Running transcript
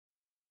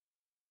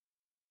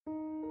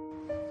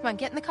Come on,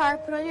 get in the car,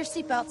 put on your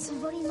seatbelts.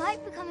 But he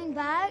might be coming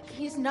back.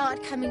 He's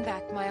not coming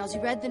back, Miles.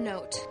 You read the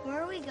note.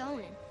 Where are we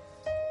going?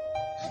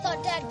 I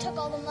thought Dad took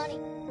all the money.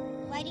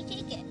 Why'd he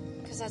take it?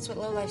 Because that's what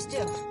lowlifes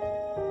do.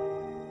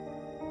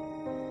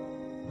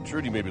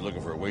 Trudy may be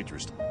looking for a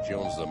waitress. She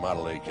owns the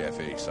Model A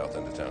Cafe south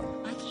end of town.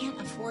 I can't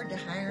afford to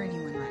hire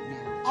anyone right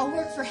now. I'll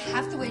work for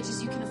half the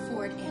wages you can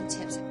afford and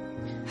tips.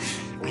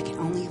 I can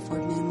only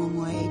afford minimum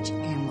wage,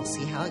 and we'll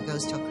see how it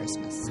goes till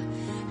Christmas.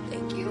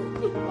 Thank you.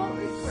 I'll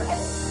regret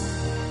it.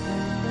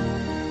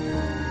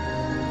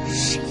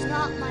 She's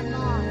not my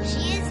mom.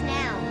 She is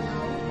now.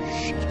 No,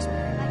 she just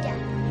married my dad.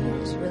 He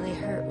was really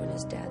hurt when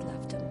his dad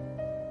left him.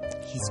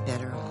 He's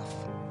better off.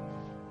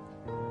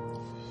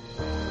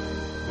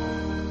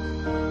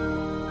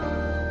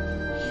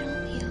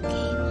 It'll be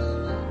okay,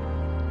 Mama.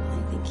 I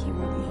think he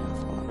wrote me off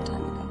a long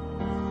time ago.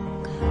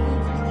 God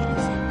won't forget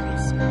us at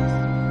Christmas.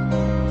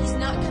 He's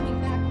not coming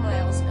back,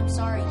 Miles. I'm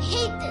sorry. I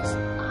hate this.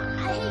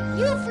 I hate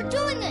you for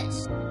doing this.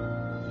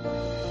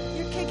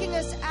 You're kicking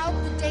us out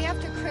the day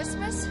after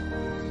Christmas?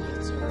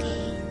 It's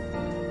okay.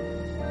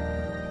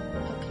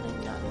 How can I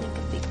not make a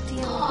big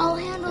deal? I'll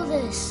handle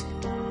this.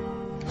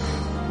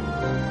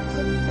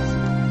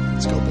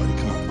 Let's go, buddy.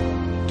 Come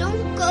on.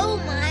 Don't go,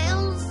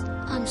 Miles.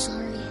 I'm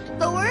sorry,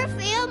 but we're a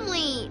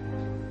family.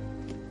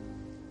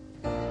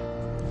 I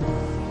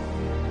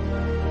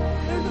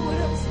don't know what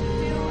else to do.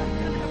 I've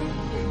done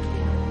everything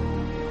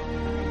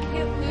I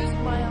can't lose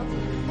Miles.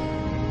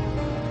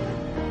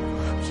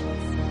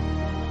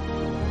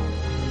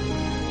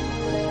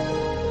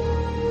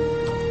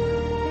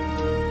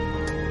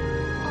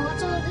 Oh,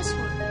 what's all this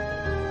for?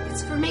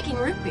 It's for making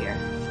root beer.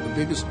 The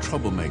biggest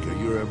troublemaker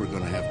you're ever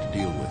going to have to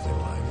deal with in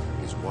life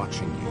is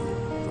watching you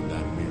from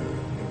that mirror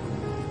every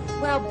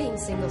morning. Well, being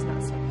single's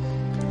not so.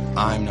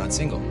 I'm not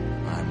single.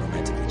 I'm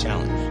romantically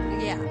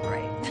challenged. Yeah,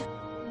 right.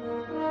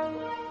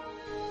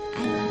 I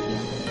love you.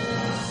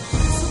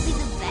 This will be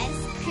the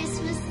best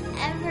Christmas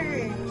ever.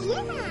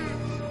 Yeah.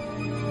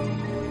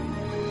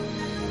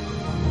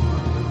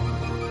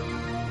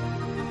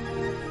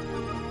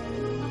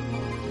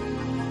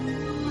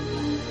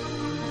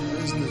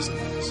 Where's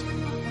this?